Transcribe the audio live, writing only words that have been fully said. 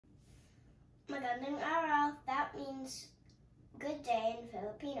Magandang araw, that means good day in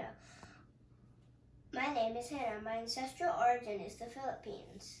Filipino. My name is Hannah. My ancestral origin is the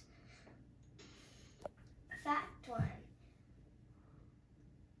Philippines. Fact 1.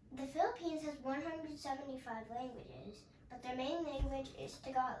 The Philippines has 175 languages, but their main language is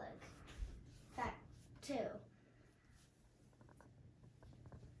Tagalog. Fact 2.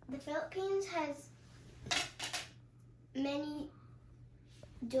 The Philippines has many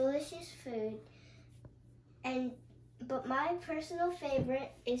delicious food, but my personal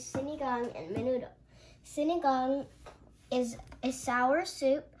favorite is sinigang and menudo. Sinigang is a sour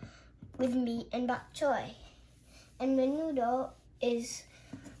soup with meat and bok choy, and menudo is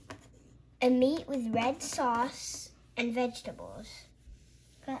a meat with red sauce and vegetables.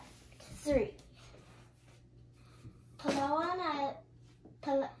 Fact 3. Palawan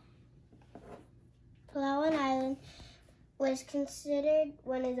Island was considered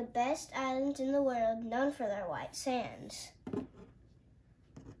one of the best islands in the world, known for their white sands.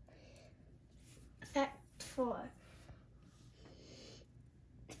 Fact 4.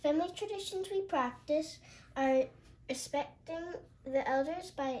 The family traditions we practice are respecting the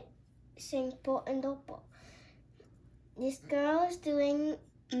elders by saying po and opo. This girl is doing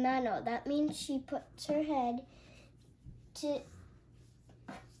mano. That means she puts her head to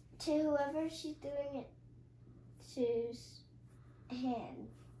whoever she's doing it to's hand.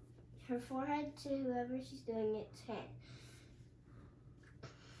 Her forehead to whoever she's doing its hand.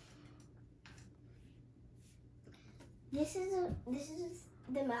 This is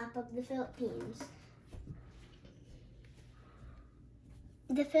the map of the Philippines.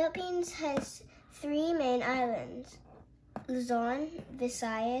 The Philippines has 3 main islands: Luzon,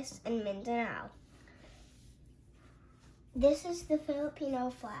 Visayas, and Mindanao. This is the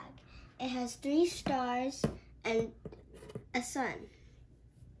Filipino flag. It has 3 stars and a sun.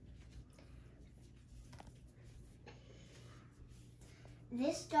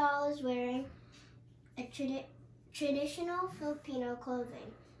 This doll is wearing a traditional Filipino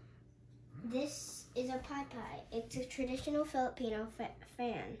clothing. This is a pai-pai. It's a traditional Filipino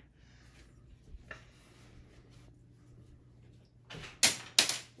fan.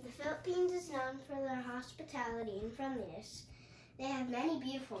 The Philippines is known for their hospitality and friendliness. They have many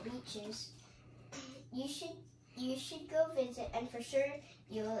beautiful beaches. You should go visit, and for sure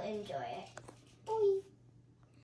you'll enjoy it. Bye.